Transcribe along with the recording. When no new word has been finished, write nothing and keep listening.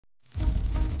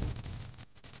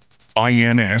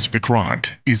INS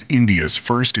Vikrant is India's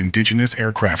first indigenous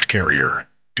aircraft carrier,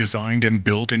 designed and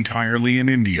built entirely in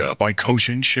India by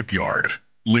Cochin Shipyard,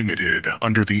 Limited,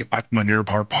 under the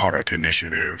Atmanirbhar Bharat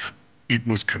initiative. It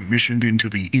was commissioned into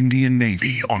the Indian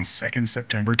Navy on 2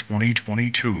 September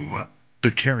 2022.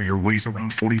 The carrier weighs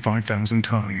around 45,000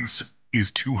 tons,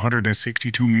 is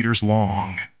 262 meters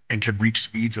long, and can reach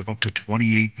speeds of up to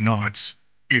 28 knots.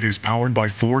 It is powered by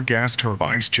 4 gas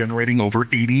turbines generating over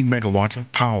 80 megawatts of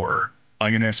power.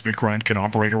 INS Vikrant can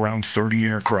operate around 30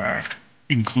 aircraft,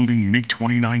 including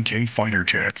MiG-29K fighter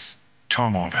jets,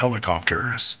 Tomahawk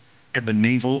helicopters, and the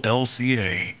naval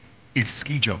LCA. Its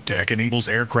ski jump deck enables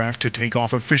aircraft to take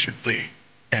off efficiently,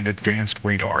 and advanced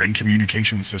radar and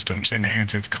communication systems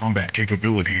enhance its combat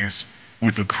capabilities.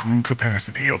 With a crew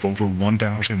capacity of over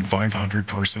 1,500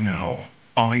 personnel,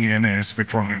 INS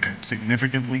Vikrant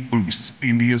significantly boosts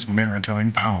India's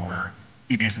maritime power.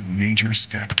 It is a major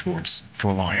step towards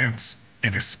self-reliance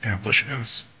and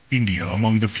establishes India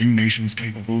among the few nations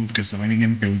capable of designing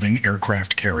and building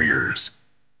aircraft carriers.